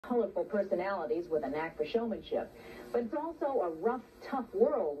colorful personalities with a knack for showmanship. But it's also a rough, tough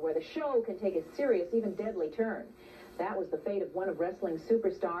world where the show can take a serious, even deadly turn. That was the fate of one of wrestling's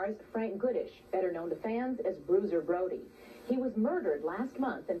superstars, Frank Goodish, better known to fans as Bruiser Brody. He was murdered last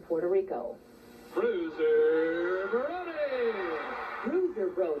month in Puerto Rico. Bruiser Brody! Bruiser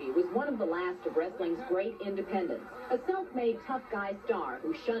Brody was one of the last of wrestling's great independents, a self-made tough guy star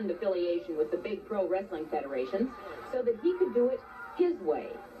who shunned affiliation with the big pro wrestling federations so that he could do it his way.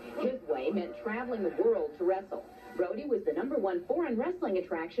 His way meant traveling the world to wrestle. Brody was the #1 foreign wrestling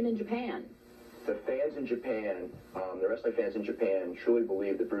attraction in Japan. The fans in Japan, the wrestling fans in Japan, truly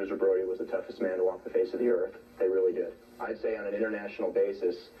believed that Bruiser Brody was the toughest man to walk the face of the earth. They really did. I'd say on an international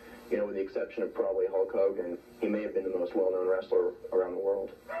basis, you know, with the exception of probably Hulk Hogan, he may have been the most well-known wrestler around the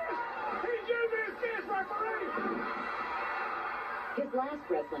world. His last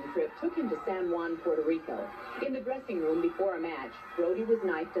wrestling trip took him to San Juan, Puerto Rico. In the dressing room before a match, Brody was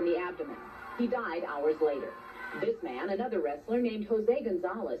knifed in the abdomen. He died hours later. This man, another wrestler named Jose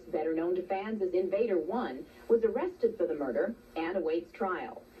Gonzalez, better known to fans as Invader One, was arrested for the murder and awaits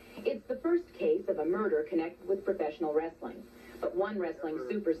trial. It's the first case of a murder connected with professional wrestling. But one wrestling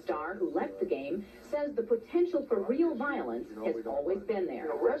superstar who left the game says the potential for real violence has always been there. You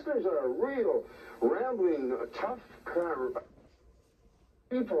know, wrestlers are real, rambling, tough kind of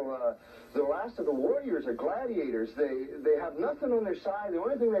people. The last of the warriors are gladiators. They have nothing on their side. The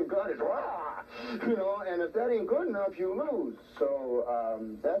only thing they've got is rah, you know, and if that ain't good enough, you lose. So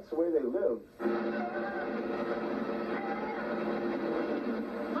that's the way they live.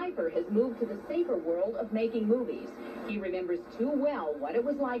 Piper has moved to the safer world of making movies. He remembers too well what it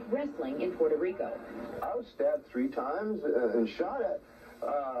was like wrestling in Puerto Rico. I was stabbed 3 times and shot at.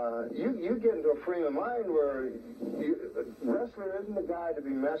 You get into a frame of mind where wrestler isn't the guy to be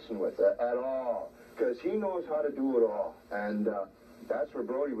messing with at all, because he knows how to do it all. And that's where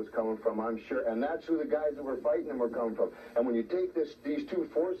Brody was coming from, I'm sure. And that's who the guys that were fighting him were coming from. And when you take these two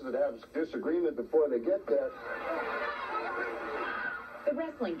forces that have disagreement before they get there... The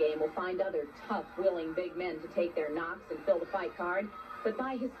wrestling game will find other tough, willing big men to take their knocks and fill the fight card. But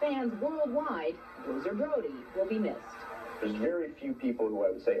by his fans worldwide, Bruiser Brody will be missed. There's very few people who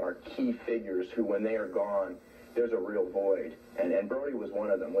I would say are key figures who, when they are gone, there's a real void. And Brody was one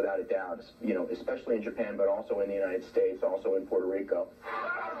of them, without a doubt, you know, especially in Japan, but also in the United States, also in Puerto Rico.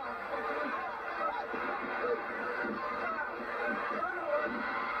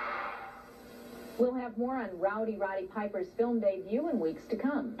 We'll have more on Rowdy Roddy Piper's film debut in weeks to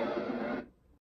come.